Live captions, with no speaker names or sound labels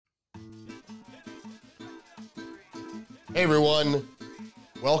Hey everyone,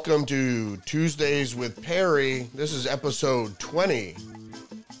 welcome to Tuesdays with Perry. This is episode 20.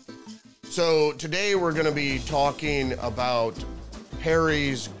 So today we're going to be talking about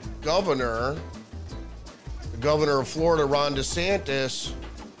Perry's governor, the governor of Florida, Ron DeSantis,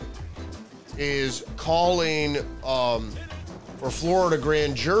 is calling for Florida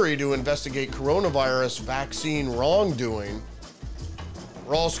grand jury to investigate coronavirus vaccine wrongdoing.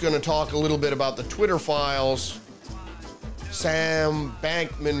 We're also going to talk a little bit about the Twitter files, Sam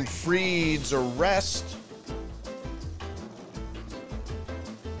Bankman-Fried's arrest,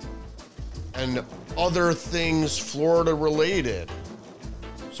 and other things Florida related.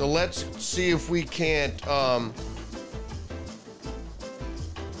 So let's see if we can't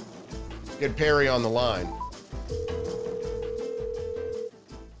get Perry on the line.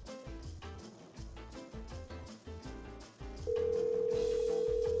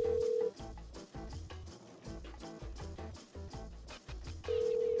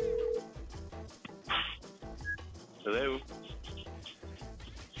 Hello.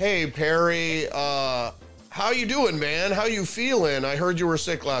 Hey Perry, how you doing, man? How you feeling? I heard you were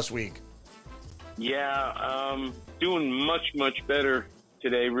sick last week. Yeah, doing much better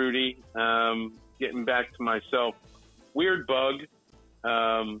today, Rudy. Getting back to myself. Weird bug.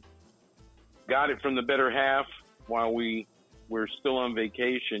 Got it from the better half while we're still on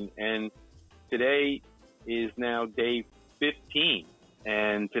vacation, and today is now day 15,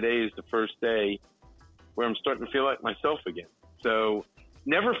 and today is the first day where I'm starting to feel like myself again. So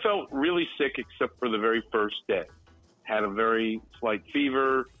never felt really sick except for the very first day. Had a very slight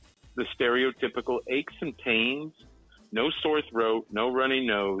fever, the stereotypical aches and pains, no sore throat, no runny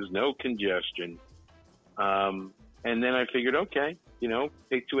nose, no congestion. And then I figured, okay,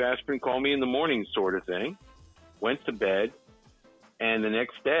 take 2 aspirin, call me in the morning sort of thing. Went to bed. And the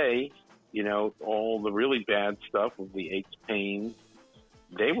next day, all the really bad stuff of the aches, pains,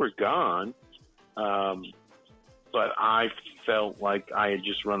 they were gone. But I felt like I had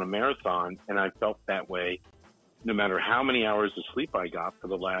just run a marathon, and I felt that way no matter how many hours of sleep I got for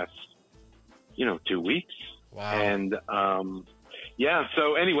the last, 2 weeks. Wow. And,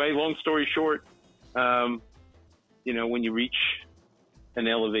 so anyway, long story short, when you reach an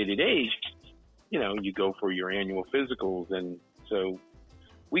elevated age, you go for your annual physicals. And so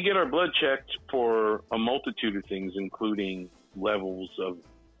we get our blood checked for a multitude of things, including levels of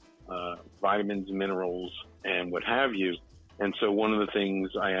vitamins, minerals, and what have you. And so one of the things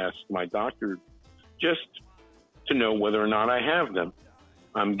I asked my doctor, just to know whether or not I have them,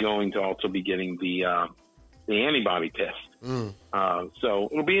 I'm going to also be getting the antibody test. So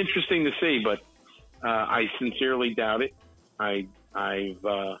it'll be interesting to see, but I sincerely doubt it.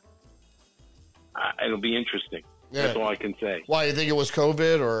 It'll be interesting. Yeah. That's all I can say. Why, you think it was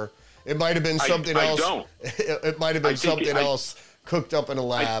COVID, or it might have been something else? I don't. It might have been something else cooked up in a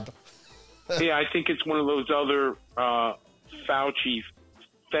lab. Yeah, I think it's one of those other Fauci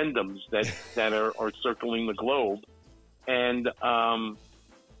fandoms that are circling the globe. And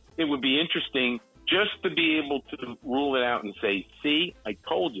it would be interesting just to be able to rule it out and say, see, I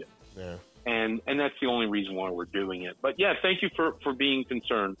told you. Yeah. And that's the only reason why we're doing it. But, yeah, thank you for being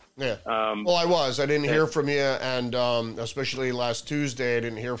concerned. Yeah. Well, I was. I didn't hear from you, and especially last Tuesday, I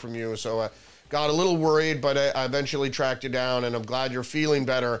didn't hear from you. So I got a little worried, but I eventually tracked you down, and I'm glad you're feeling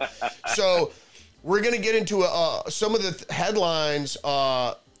better. So we're going to get into some of the headlines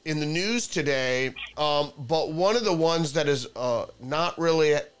in the news today, but one of the ones that is not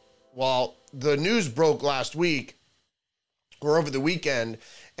really, the news broke last week or over the weekend,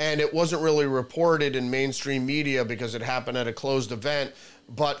 and it wasn't really reported in mainstream media because it happened at a closed event.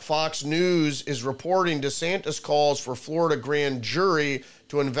 But Fox News is reporting DeSantis calls for Florida grand jury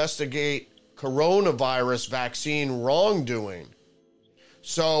to investigate coronavirus vaccine wrongdoing.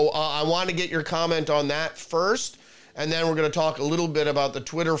 So I want to get your comment on that first, and then we're going to talk a little bit about the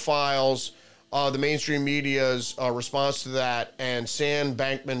Twitter files, the mainstream media's response to that, and Sam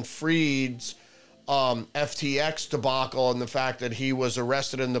Bankman-Fried's FTX debacle and the fact that he was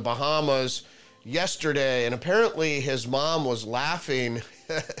arrested in the Bahamas yesterday, and apparently his mom was laughing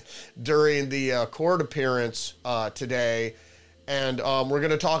during the court appearance today. And we're going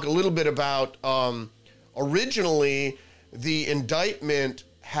to talk a little bit about originally the indictment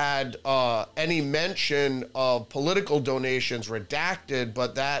had any mention of political donations redacted,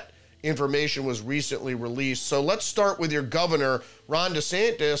 but that information was recently released. So let's start with your governor. Ron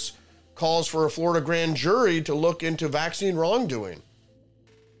DeSantis calls for a Florida grand jury to look into vaccine wrongdoing.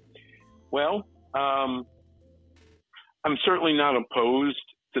 Well, I'm certainly not opposed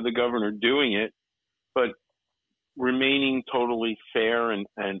to the governor doing it, but remaining totally fair and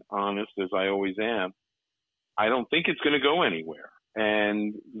honest, as I always am, I don't think it's going to go anywhere.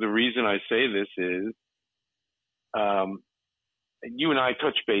 And the reason I say this is, you and I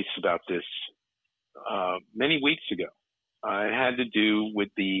touched base about this many weeks ago. It had to do with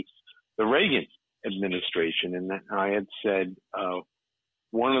the Reagan administration, and I had said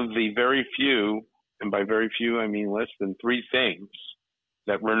one of the very few, and by very few I mean less than 3 things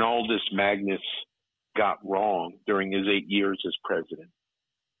that Ronaldus Magnus got wrong during his 8 years as president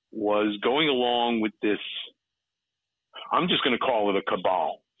was going along with this, I'm just going to call it a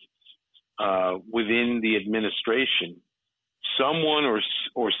cabal within the administration. Someone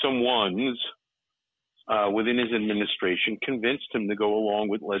or someone's within his administration convinced him to go along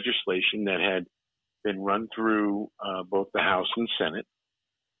with legislation that had been run through both the House and Senate.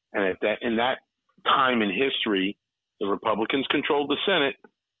 And in that time in history, the Republicans controlled the Senate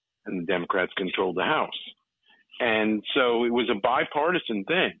and the Democrats controlled the House. And so it was a bipartisan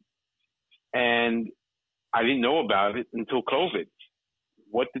thing. And I didn't know about it until COVID.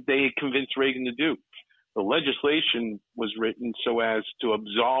 What did they convince Reagan to do? The legislation was written so as to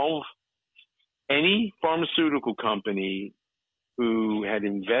absolve any pharmaceutical company who had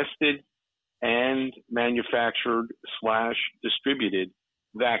invested and manufactured / distributed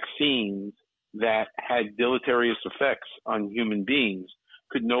vaccines that had deleterious effects on human beings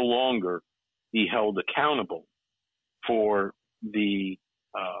could no longer be held accountable for the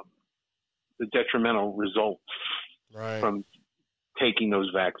detrimental results from taking those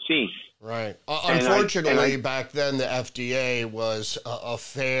vaccines. Right. Unfortunately, back then the FDA was a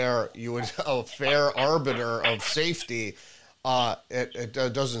fair arbiter of safety. It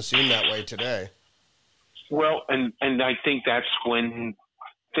doesn't seem that way today. Well, and I think that's when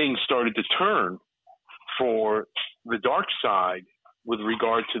things started to turn for the dark side with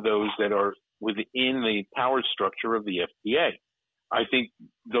regard to those that are within the power structure of the FDA. I think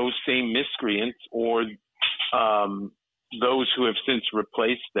those same miscreants or those who have since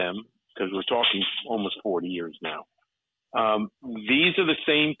replaced them, because we're talking almost 40 years now, these are the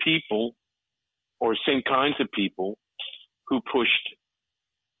same people or same kinds of people who pushed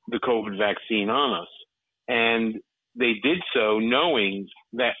the COVID vaccine on us. And they did so knowing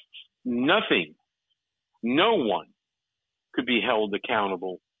that no one could be held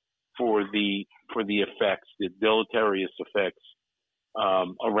accountable for the effects, the deleterious effects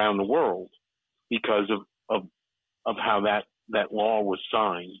around the world because of how that law was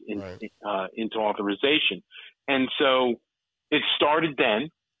signed into authorization. And so it started then.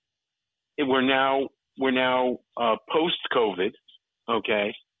 We're now post-COVID,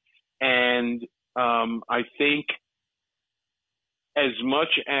 okay? And I think as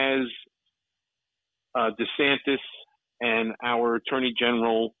much as DeSantis and our Attorney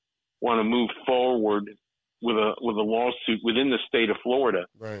General want to move forward with a lawsuit within the state of Florida,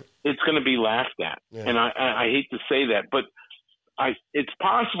 it's going to be laughed at. Yeah. And I hate to say that, but it's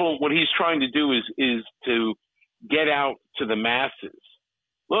possible what he's trying to do is to get out to the masses.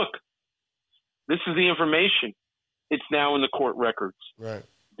 Look, this is the information. It's now in the court records. Right.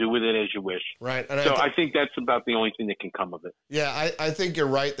 Do with it as you wish. Right. And so I think that's about the only thing that can come of it. Yeah, I think you're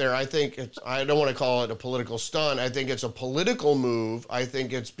right there. I think I don't want to call it a political stunt. I think it's a political move. I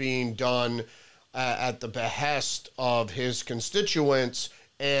think it's being done at the behest of his constituents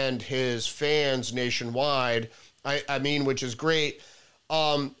and his fans nationwide. I mean, which is great.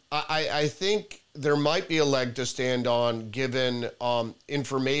 I think there might be a leg to stand on given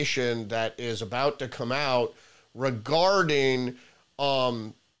information that is about to come out regarding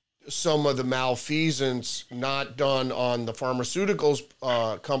some of the malfeasance not done on the pharmaceuticals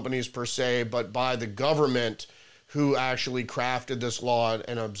companies per se, but by the government who actually crafted this law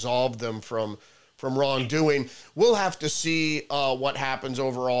and absolved them from wrongdoing. We'll have to see what happens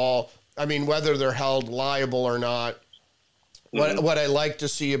overall. I mean, whether they're held liable or not. What I like to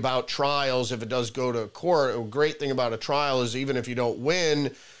see about trials, if it does go to court, a great thing about a trial is even if you don't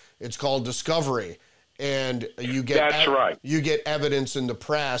win, it's called discovery. And you get you get evidence in the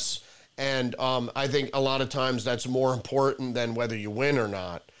press, and I think a lot of times that's more important than whether you win or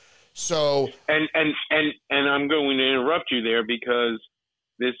not. So and I'm going to interrupt you there because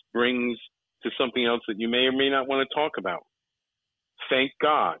this brings to something else that you may or may not want to talk about. Thank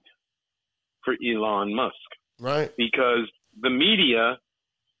God for Elon Musk, right? Because the media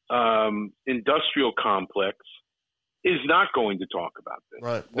industrial complex is not going to talk about this.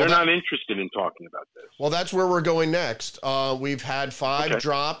 Right. They're not interested in talking about this. Well, that's where we're going next. We've had 5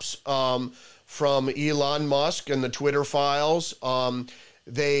 drops from Elon Musk and the Twitter files.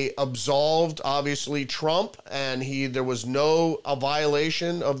 They absolved, obviously, Trump, and there was no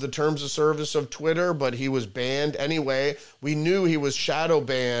violation of the terms of service of Twitter, but he was banned anyway. We knew he was shadow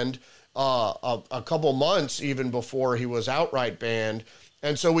banned a couple months even before he was outright banned.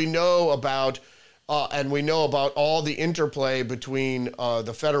 And so we know about all the interplay between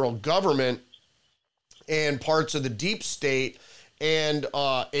the federal government and parts of the deep state and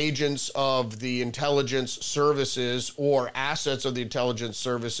agents of the intelligence services or assets of the intelligence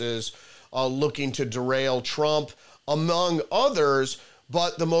services looking to derail Trump, among others.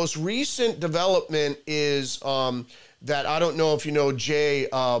 But the most recent development is that I don't know if you know Jay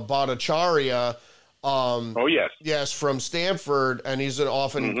Bhattacharya. Oh, yes. Yes, from Stanford, and he's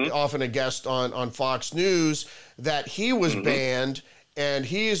often a guest on Fox News, that he was banned, and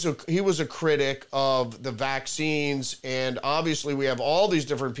he was a critic of the vaccines, and obviously we have all these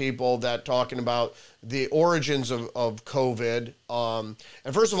different people that talking about the origins of COVID. And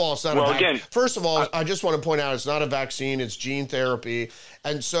first of all, it's not first of all, I just want to point out it's not a vaccine, it's gene therapy.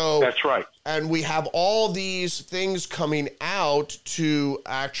 And so that's right. And we have all these things coming out to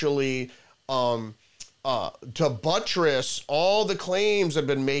actually to buttress all the claims have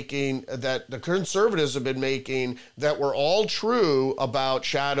been making that the conservatives have been making that were all true about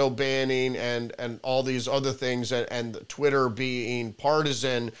shadow banning and all these other things and Twitter being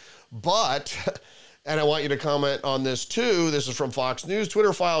partisan. But, and I want you to comment on this too, this is from Fox News,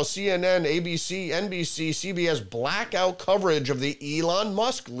 Twitter files CNN, ABC, NBC, CBS blackout coverage of the Elon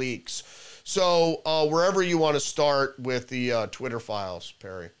Musk leaks. So wherever you want to start with the Twitter files,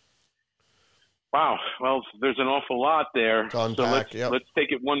 Perry. Wow. Well, there's an awful lot there. So let's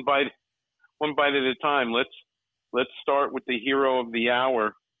take it one bite at a time. Let's start with the hero of the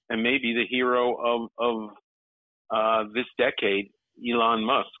hour and maybe the hero of this decade, Elon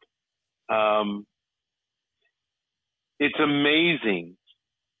Musk. It's amazing,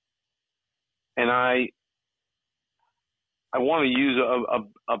 and I want to use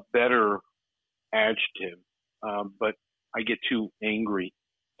a better adjective, but I get too angry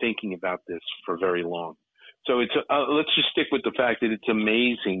thinking about this for very long. So let's just stick with the fact that it's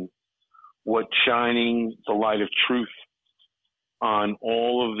amazing what shining the light of truth on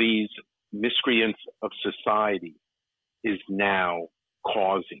all of these miscreants of society is now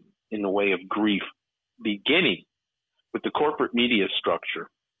causing in the way of grief, beginning with the corporate media structure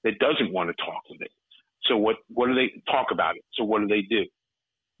that doesn't want to talk of it. So what do they talk about it? So what do?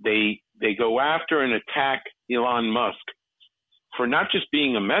 They go after and attack Elon Musk for not just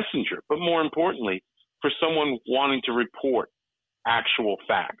being a messenger, but more importantly, for someone wanting to report actual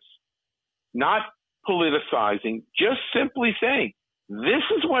facts, not politicizing, just simply saying, this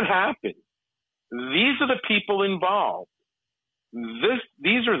is what happened. These are the people involved.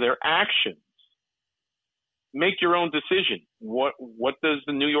 These are their actions. Make your own decision. What does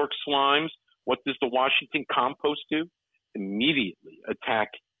the New York Slimes, what does the Washington Compost do? Immediately attack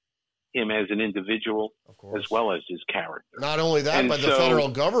him as an individual as well as his character. Not only that, but the federal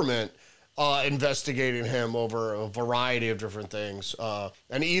government investigating him over a variety of different things.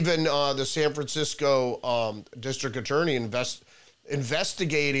 And even the San Francisco district attorney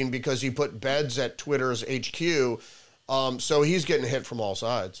investigating because he put beds at Twitter's HQ. So he's getting hit from all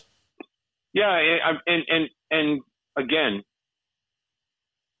sides. Yeah, and again,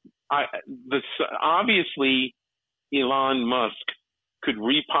 obviously Elon Musk could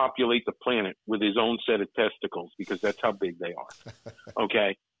repopulate the planet with his own set of testicles because that's how big they are.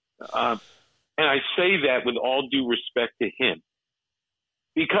 Okay? And I say that with all due respect to him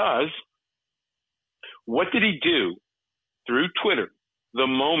because what did he do through Twitter the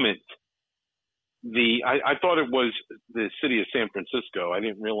moment I thought it was the city of San Francisco. I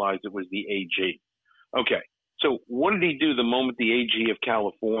didn't realize it was the AG. Okay. So what did he do the moment the AG of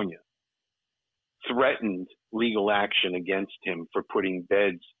California threatened legal action against him for putting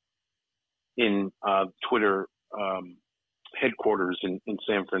beds in Twitter headquarters in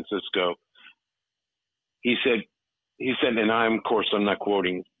San Francisco? He said, and I'm not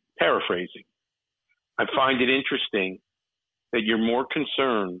quoting, paraphrasing. I find it interesting that you're more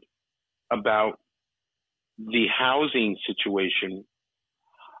concerned about the housing situation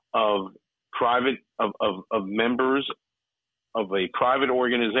of members of a private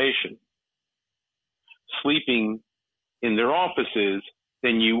organization sleeping in their offices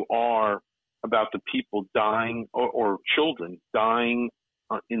than you are about the people dying or children dying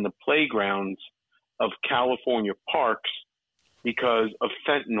in the playgrounds of California parks because of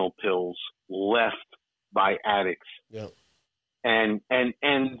fentanyl pills left by addicts. Yeah. And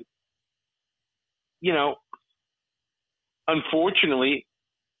you know, unfortunately,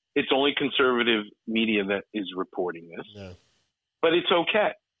 it's only conservative media that is reporting this. Yeah. But it's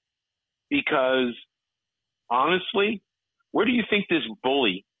okay because honestly, where do you think this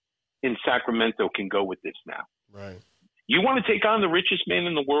bully in Sacramento can go with this now? Right. You want to take on the richest man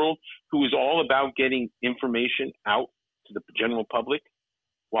in the world who is all about getting information out to the general public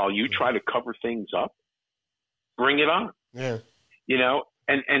while you try to cover things up? Bring it on. Yeah. You know,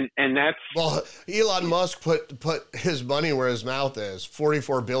 and that's... Well, Elon Musk put his money where his mouth is,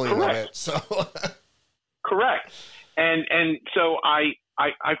 $44 billion Correct. in it. So Correct. And so I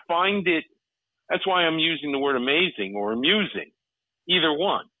find it, that's why I'm using the word amazing or amusing, either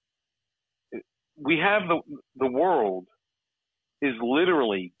one. We have the world is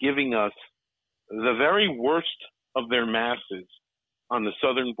literally giving us the very worst of their masses on the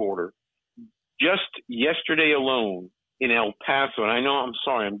southern border. Just yesterday alone in El Paso, and I know, I'm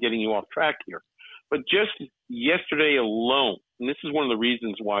sorry, I'm getting you off track here, but just yesterday alone, and this is one of the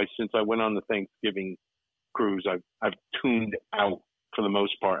reasons why since I went on the Thanksgiving cruise, I've tuned out for the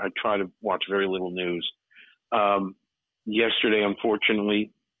most part. I try to watch very little news. Yesterday,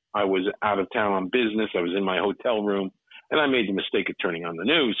 unfortunately, I was out of town on business. I was in my hotel room, and I made the mistake of turning on the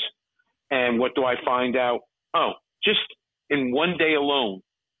news. And what do I find out? Oh, just in one day alone,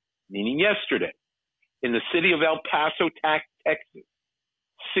 meaning yesterday, in the city of El Paso, Texas,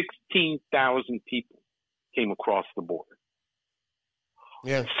 16,000 people came across the border.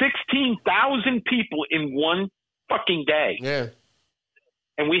 yeah, 16,000 people in one fucking day. yeah,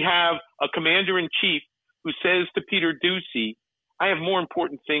 And we have a commander-in-chief who says to Peter Doocy, I have more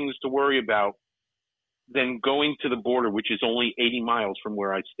important things to worry about than going to the border, which is only 80 miles from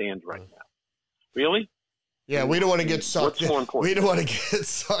where I stand right now. Really? yeah. We don't want to get sucked. What's more important? We don't want to get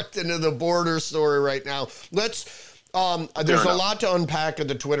sucked into the border story right now. Let's. There's a lot to unpack in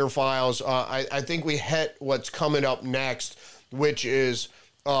the Twitter files. I think we hit what's coming up next, which is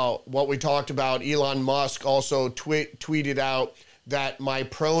what we talked about. Elon Musk also tweeted out that my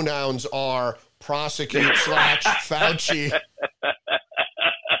pronouns are prosecute / Fauci.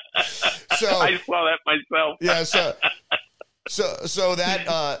 So I saw that myself. yeah, so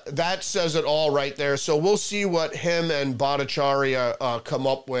that says it all right there. So we'll see what him and Bhattacharya come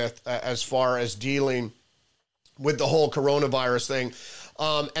up with as far as dealing with the whole coronavirus thing.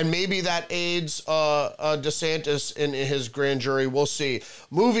 And maybe that aids DeSantis in his grand jury. We'll see.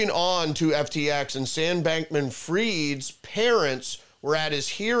 Moving on to FTX, and Sam Bankman-Fried's parents were at his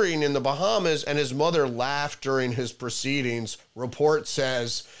hearing in the Bahamas, and his mother laughed during his proceedings, report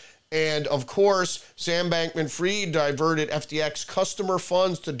says. And of course, Sam Bankman-Fried diverted FTX customer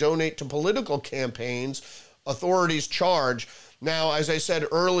funds to donate to political campaigns, authorities charge. Now, as I said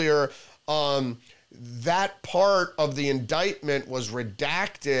earlier, that part of the indictment was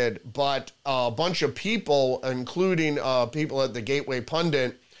redacted, but a bunch of people, including people at the Gateway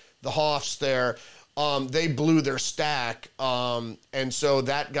Pundit, the Hoffs there, they blew their stack. And so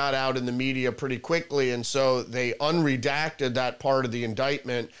that got out in the media pretty quickly. And so they unredacted that part of the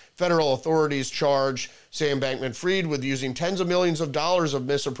indictment. Federal authorities charge Sam Bankman-Fried with using tens of millions of dollars of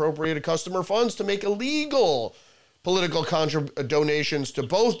misappropriated customer funds to make illegal political donations to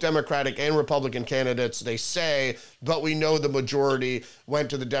both Democratic and Republican candidates, they say, but we know the majority went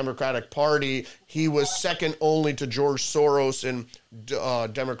to the Democratic Party. He was second only to George Soros in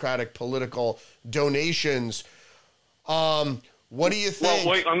Democratic political donations. What do you think?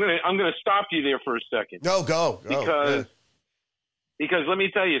 Well, wait, I'm gonna stop you there for a second. No, go. Because let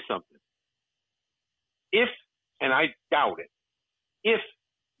me tell you something. If, and I doubt it, if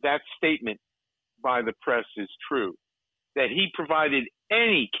that statement by the press is true, that he provided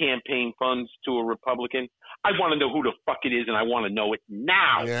any campaign funds to a Republican, I want to know who the fuck it is, and I want to know it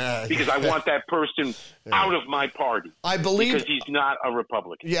now. Yeah. Because I want that person out of my party. I believe because he's not a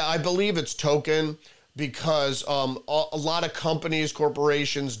Republican. Yeah, I believe it's token, because a lot of companies,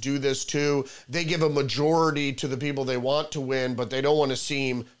 corporations do this too. They give a majority to the people they want to win, but they don't want to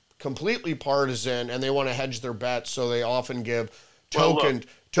seem completely partisan, and they want to hedge their bets, so they often give token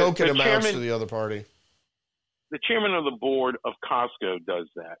amounts to the other party. The chairman of the board of Costco does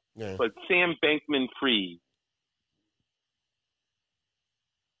that. Yeah. But Sam Bankman-Fried.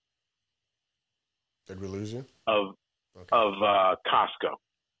 Did we lose you? Of Costco.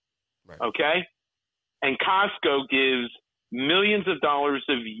 Right. Okay? And Costco gives millions of dollars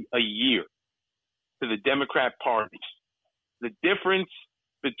a year to the Democrat parties. The difference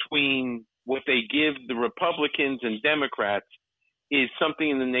between what they give the Republicans and Democrats is something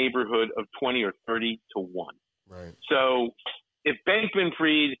in the neighborhood of 20 or 30 to 1. Right. So if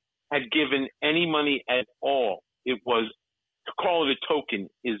Bankman-Fried had given any money at all, it was, to call it a token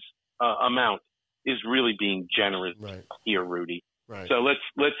amount is really being generous here, Rudy. Right. So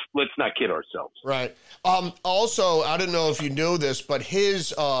let's not kid ourselves. Right. Also, I don't know if you know this, but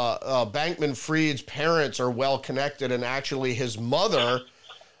his Bankman-Fried's parents are well connected, and actually his mother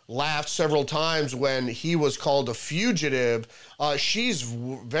laughed several times when he was called a fugitive. She's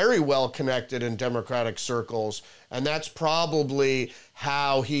very well connected in Democratic circles, and that's probably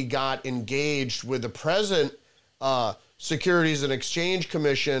how he got engaged with the present Securities and Exchange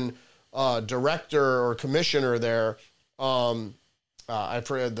Commission director or commissioner there. I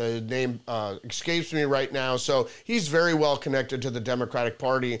forget the name, escapes me right now. So he's very well connected to the Democratic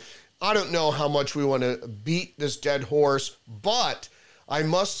Party. I don't know how much we want to beat this dead horse, but I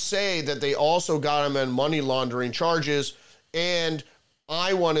must say that they also got him on money laundering charges, and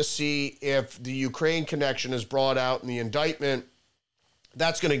I want to see if the Ukraine connection is brought out in the indictment.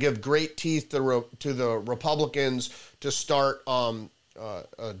 That's going to give great teeth to the Republicans to start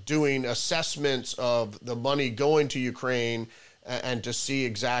doing assessments of the money going to Ukraine and to see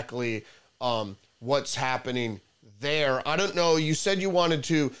exactly what's happening there. I don't know. You said you wanted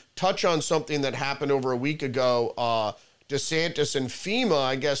to touch on something that happened over a week ago. DeSantis and FEMA.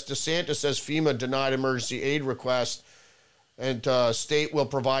 I guess DeSantis says FEMA denied emergency aid request, and state will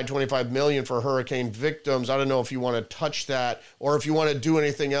provide $25 million for hurricane victims. I don't know if you want to touch that or if you want to do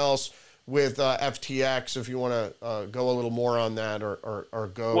anything else with FTX, if you want to go a little more on that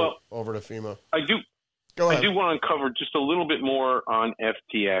or go over to FEMA. I do. Go ahead. I do want to cover just a little bit more on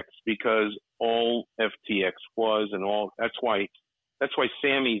FTX, because all FTX was, and all that's why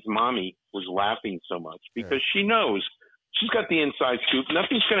Sammy's mommy was laughing so much, because she knows, she's got the inside scoop.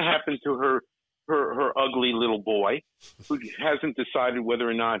 Nothing's going to happen to her ugly little boy who hasn't decided whether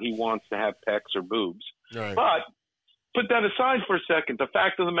or not he wants to have pecs or boobs. Right. But put that aside for a second. The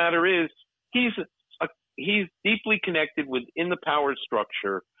fact of the matter is he's deeply connected within the power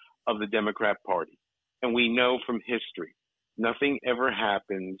structure of the Democrat Party. And we know from history, nothing ever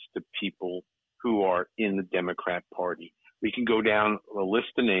happens to people who are in the Democrat Party. We can go down a list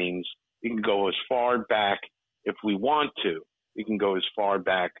of names. We can go as far back if we want to. We can go as far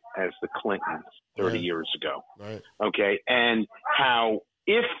back as the Clintons 30 years ago. Right. Okay. And how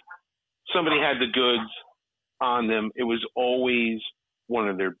if somebody had the goods on them, it was always one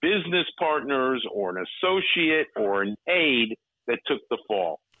of their business partners or an associate or an aide that took the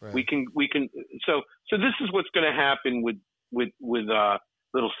fall. Right. We can. So this is what's going to happen with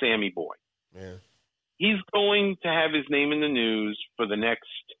little Sammy boy. Yeah. He's going to have his name in the news for the next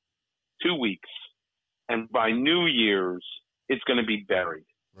 2 weeks, and by New Year's, it's going to be buried.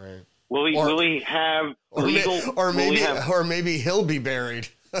 Right. Will he have legal? Or maybe he'll be buried.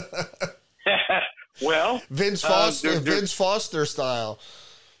 Well, Vince Foster style.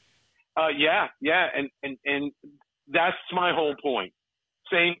 Yeah, and that's my whole point.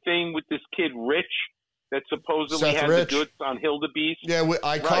 Same thing with this kid Rich that supposedly Seth had Rich. the goods on Hilda Beast. Yeah,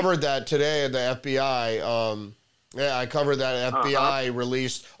 I covered that today at the FBI. I covered that FBI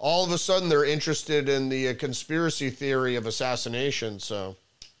released. All of a sudden, they're interested in the conspiracy theory of assassination. So,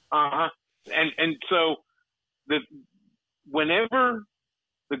 and so whenever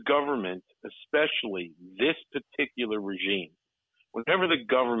the government, especially this particular regime, whenever the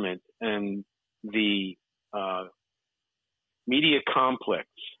government and the media complex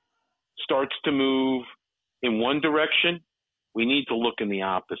starts to move in one direction, we need to look in the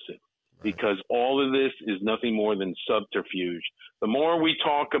opposite, because all of this is nothing more than subterfuge. The more we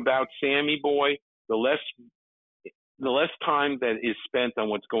talk about Sammy Boy, the less time that is spent on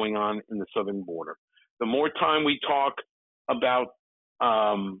what's going on in the southern border. The more time we talk about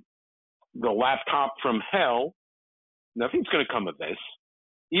the laptop from hell, nothing's going to come of this.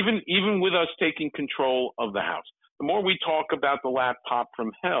 Even with us taking control of the House. The more we talk about the laptop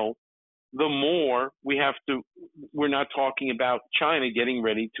from hell, the more we're not talking about China getting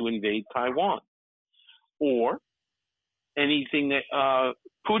ready to invade Taiwan, or anything that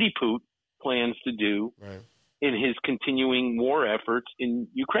Pooty Poot plans to do in his continuing war efforts in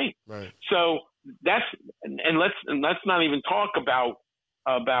Ukraine. Right. So let's not even talk about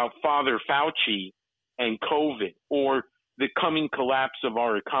Father Fauci and COVID, or the coming collapse of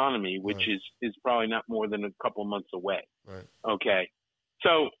our economy, which is probably not more than a couple months away. Right. Okay.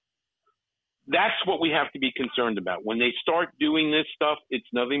 So that's what we have to be concerned about. When they start doing this stuff, it's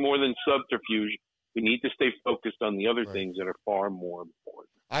nothing more than subterfuge. We need to stay focused on the other things that are far more important.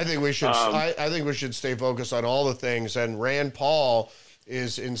 I think we should. I think we should stay focused on all the things. And Rand Paul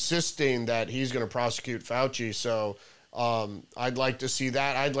is insisting that he's going to prosecute Fauci. So I'd like to see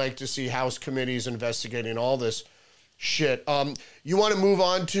that. I'd like to see House committees investigating all this shit. You want to move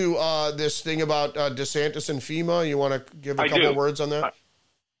on to this thing about DeSantis and FEMA? You want to give a couple of words on that?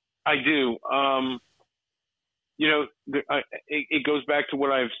 I do. It goes back to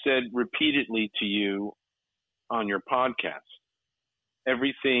what I've said repeatedly to you on your podcast.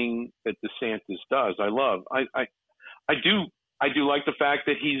 Everything that DeSantis does, I love. I I do like the fact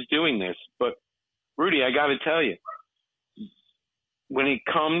that he's doing this. But Rudy, I got to tell you, when it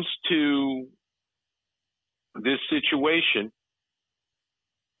comes to this situation,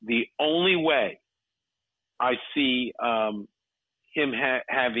 the only way I see him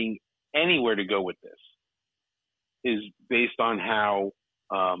having anywhere to go with this is based on how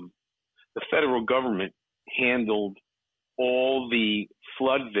the federal government handled all the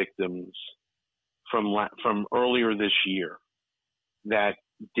flood victims from earlier this year that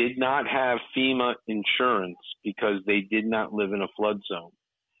did not have FEMA insurance because they did not live in a flood zone.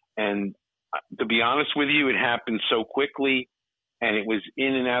 And to be honest with you, it happened so quickly, and it was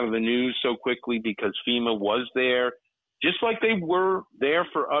in and out of the news so quickly because FEMA was there, just like they were there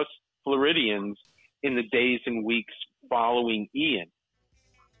for us Floridians in the days and weeks following Ian.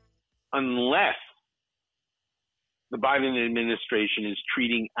 Unless the Biden administration is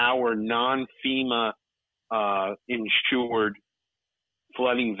treating our non-FEMA insured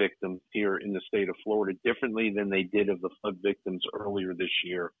flooding victims here in the state of Florida differently than they did of the flood victims earlier this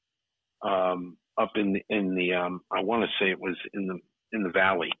year, up in the I want to say it was in the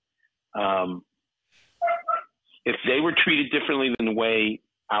valley. If they were treated differently than the way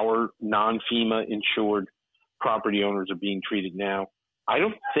our non-FEMA insured property owners are being treated now, I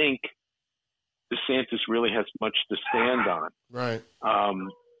don't think DeSantis really has much to stand on. Right.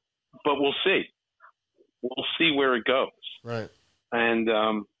 But we'll see. We'll see where it goes. Right. And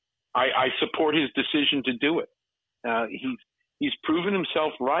I support his decision to do it. He's proven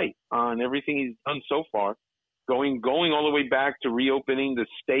himself right on everything he's done so far, going all the way back to reopening the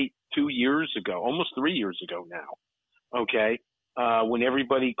state 2 years ago, almost 3 years ago now. Okay. When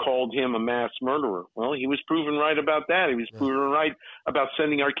everybody called him a mass murderer. Well, he was proven right about that. He was proven right about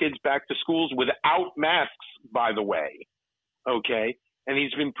sending our kids back to schools without masks, by the way. Okay. And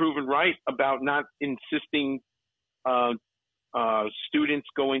he's been proven right about not insisting students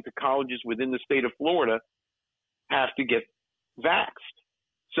going to colleges within the state of Florida have to get vaxxed.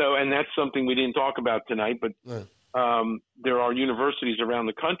 So, and that's something we didn't talk about tonight, but there are universities around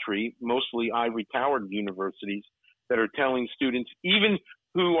the country, mostly ivory towered universities, that are telling students, even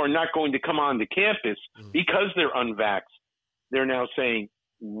who are not going to come onto campus because they're unvaxxed, they're now saying,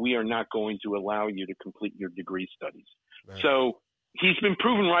 we are not going to allow you to complete your degree studies. Right. So he's been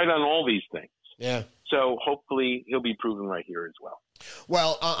proven right on all these things. Yeah. So hopefully he'll be proven right here as well.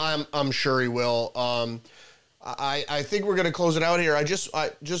 Well, I'm sure he will. I think we're going to close it out here. I just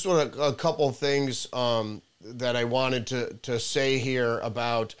want a couple of things that I wanted to say here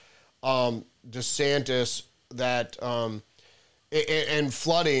about DeSantis that and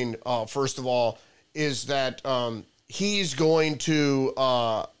flooding. First of all, is that the state's going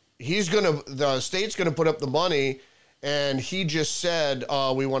to put up the money. And he just said,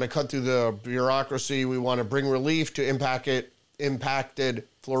 we want to cut through the bureaucracy. We want to bring relief to impacted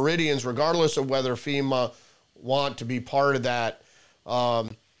Floridians, regardless of whether FEMA want to be part of that.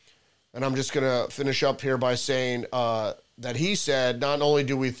 And I'm just going to finish up here by saying that he said, not only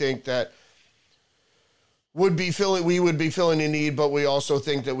do we think that we would be filling a need, but we also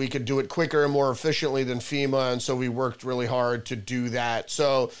think that we could do it quicker and more efficiently than FEMA. And so we worked really hard to do that.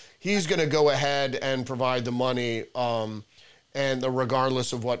 So he's going to go ahead and provide the money, and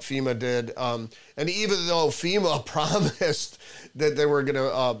regardless of what FEMA did. And even though FEMA promised that they were going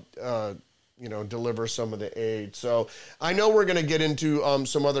to, deliver some of the aid. So I know we're going to get into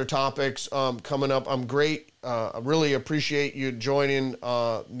some other topics coming up. I really appreciate you joining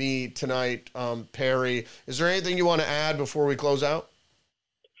me tonight, Perry. Is there anything you want to add before we close out?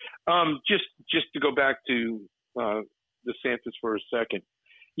 Just to go back to DeSantis for a second.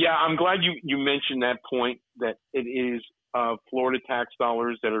 Yeah, I'm glad you mentioned that point, that it is Florida tax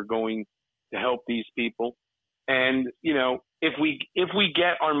dollars that are going to help these people. And, if we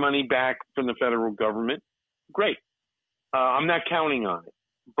get our money back from the federal government, great. I'm not counting on it.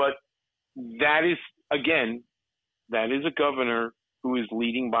 But that is a governor who is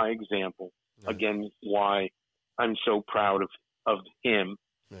leading by example. Yeah. Again, why I'm so proud of him.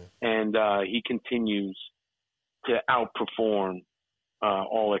 Yeah. And he continues to outperform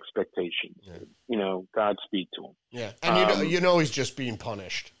all expectations. Yeah. Godspeed to him. Yeah, and he's just being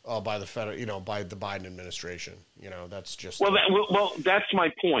punished by the federal, by the Biden administration. That's just that's my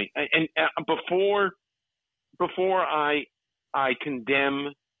point. And before I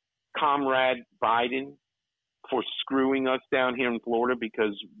condemn Comrade Biden for screwing us down here in Florida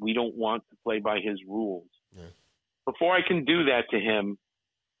because we don't want to play by his rules. Yeah. Before I can do that to him,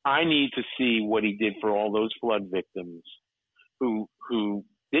 I need to see what he did for all those flood victims who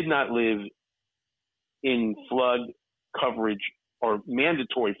did not live in flood coverage or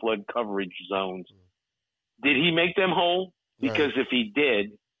mandatory flood coverage zones. Did he make them whole? Because if he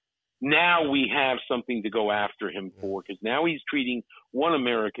did, now we have something to go after him for, because now he's treating one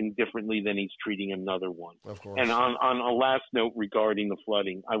American differently than he's treating another one. Of course. And on a last note regarding the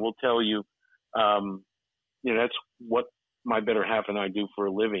flooding, I will tell you, that's what my better half and I do for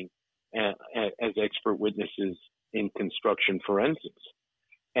a living as expert witnesses in construction forensics.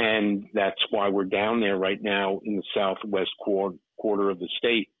 And that's why we're down there right now in the southwest quarter of the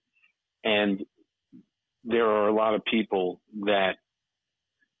state. And there are a lot of people that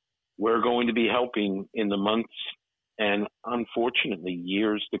we're going to be helping in the months and, unfortunately,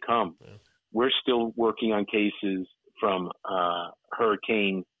 years to come. Yeah. We're still working on cases from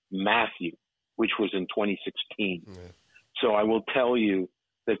Hurricane Matthew, which was in 2016. Yeah. So I will tell you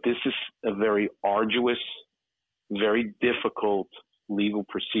that this is a very arduous, very difficult legal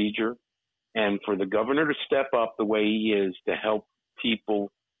procedure. And for the governor to step up the way he is to help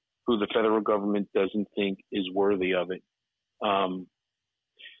people who the federal government doesn't think is worthy of it,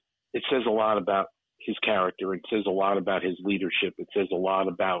 it says a lot about his character. It says a lot about his leadership. It says a lot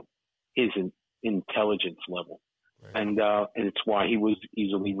about his intelligence level. Right. And it's why he was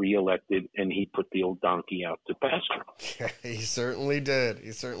easily reelected, and he put the old donkey out to pasture. He certainly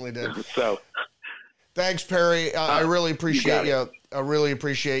did. So, thanks, Perry. I really appreciate you. I really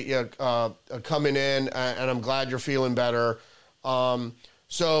appreciate you coming in, and I'm glad you're feeling better.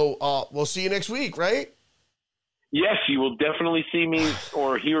 So we'll see you next week, right? Yes, you will definitely see me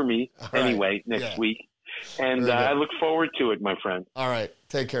or hear me anyway next week. And I look forward to it, my friend. All right.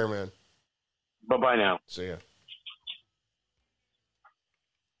 Take care, man. Bye-bye now. See ya.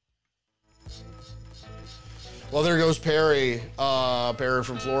 Well, there goes Perry. Perry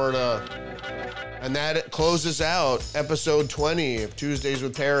from Florida. And that closes out episode 20 of Tuesdays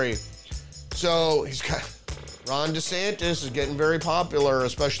with Perry. So he's got Ron DeSantis is getting very popular,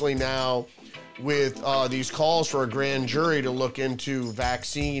 especially now with these calls for a grand jury to look into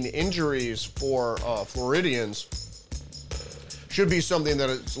vaccine injuries for Floridians. Should be something that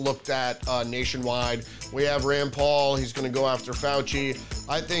is looked at nationwide. We have Rand Paul. He's going to go after Fauci.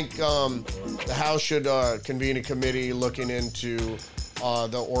 I think the House should convene a committee looking into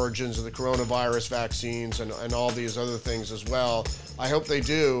the origins of the coronavirus vaccines and all these other things as well. I hope they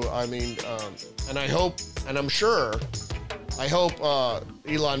do. I mean, and I hope, and I'm sure, I hope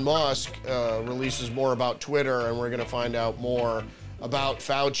Elon Musk releases more about Twitter, and we're going to find out more about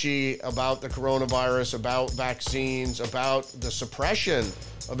Fauci, about the coronavirus, about vaccines, about the suppression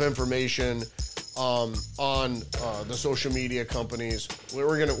of information on the social media companies.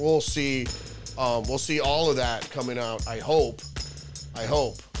 We'll see all of that coming out. I hope.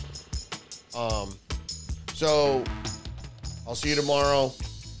 So I'll see you tomorrow.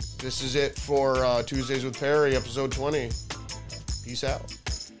 This is it for Tuesdays with Perry, episode 20. Peace out.